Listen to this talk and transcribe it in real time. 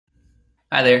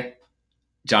Hi there,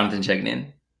 Jonathan checking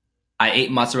in. I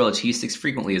ate mozzarella cheese sticks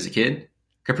frequently as a kid.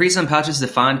 Capri Sun pouches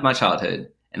defined my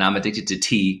childhood, and I'm addicted to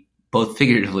tea, both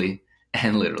figuratively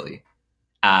and literally.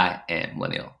 I am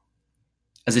millennial.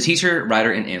 As a teacher,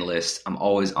 writer, and analyst, I'm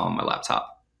always on my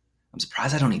laptop. I'm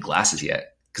surprised I don't need glasses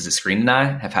yet, because the screen and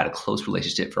I have had a close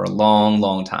relationship for a long,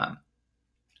 long time.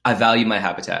 I value my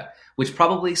habitat, which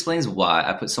probably explains why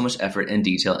I put so much effort and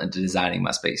detail into designing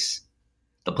my space.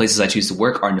 The places I choose to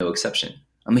work are no exception.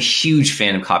 I'm a huge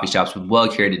fan of coffee shops with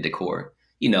well-curated decor.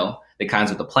 You know, the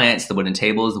kinds with the plants, the wooden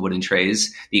tables, the wooden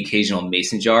trays, the occasional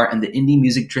mason jar, and the indie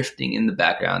music drifting in the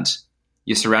background.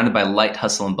 You're surrounded by light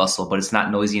hustle and bustle, but it's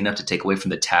not noisy enough to take away from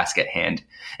the task at hand.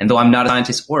 And though I'm not a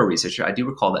scientist or a researcher, I do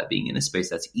recall that being in a space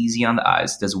that's easy on the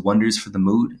eyes does wonders for the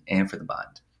mood and for the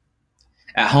mind.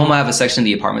 At home, I have a section of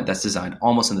the apartment that's designed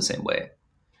almost in the same way.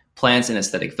 Plants in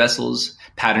aesthetic vessels,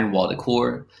 patterned wall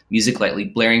decor, music lightly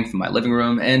blaring from my living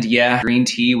room, and yeah, green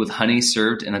tea with honey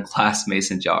served in a glass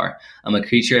mason jar. I'm a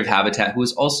creature of habitat who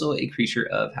is also a creature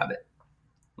of habit.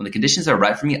 When the conditions are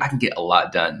right for me, I can get a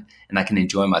lot done, and I can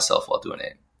enjoy myself while doing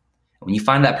it. And when you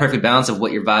find that perfect balance of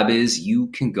what your vibe is, you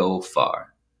can go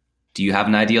far. Do you have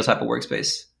an ideal type of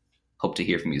workspace? Hope to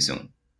hear from you soon.